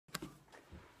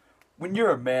When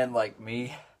you're a man like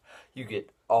me, you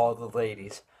get all the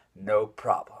ladies, no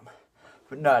problem.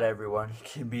 But not everyone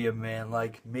can be a man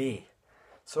like me.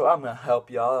 So I'm gonna help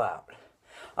y'all out.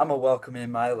 I'm gonna welcome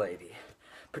in my lady,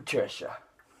 Patricia.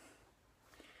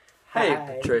 Hey,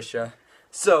 Hi. Patricia.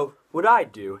 So, what I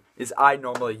do is I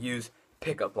normally use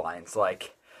pickup lines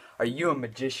like, "Are you a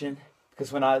magician?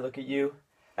 Because when I look at you,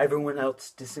 everyone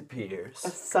else disappears."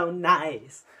 That's so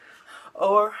nice.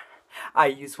 Or I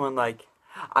use one like,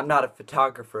 "I'm not a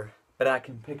photographer, but I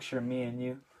can picture me and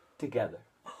you together."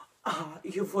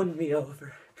 You've won me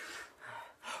over.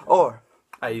 Or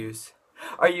I use,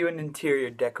 "Are you an interior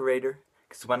decorator?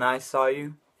 Because when I saw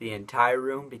you, the entire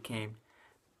room became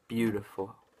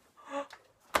beautiful."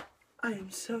 I am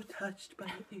so touched by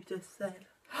what you just said.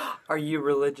 "Are you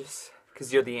religious?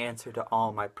 Because you're the answer to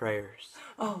all my prayers."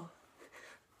 Oh,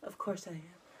 of course I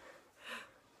am.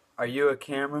 "Are you a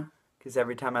camera? Because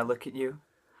every time I look at you,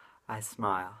 I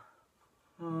smile."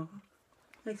 Oh,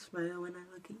 I smile when I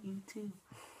look at you too.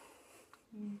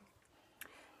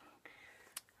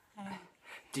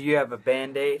 "Do you have a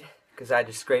Band-Aid? Because I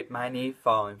just scraped my knee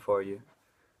falling for you."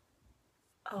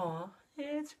 Oh,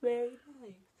 it's very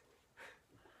nice.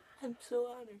 I'm so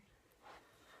honored.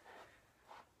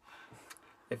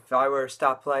 "If I were a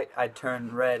stoplight, I'd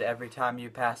turn red every time you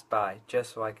passed by,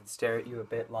 just so I could stare at you a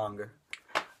bit longer."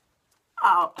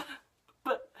 Oh,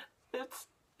 but it's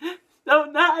so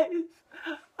nice.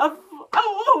 I'll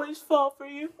always fall for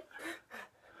you.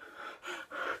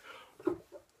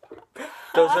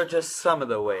 Those are just some of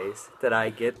the ways that I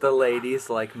get the ladies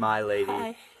like my lady,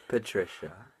 Hi.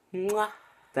 Patricia. Mwah.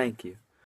 Thank you.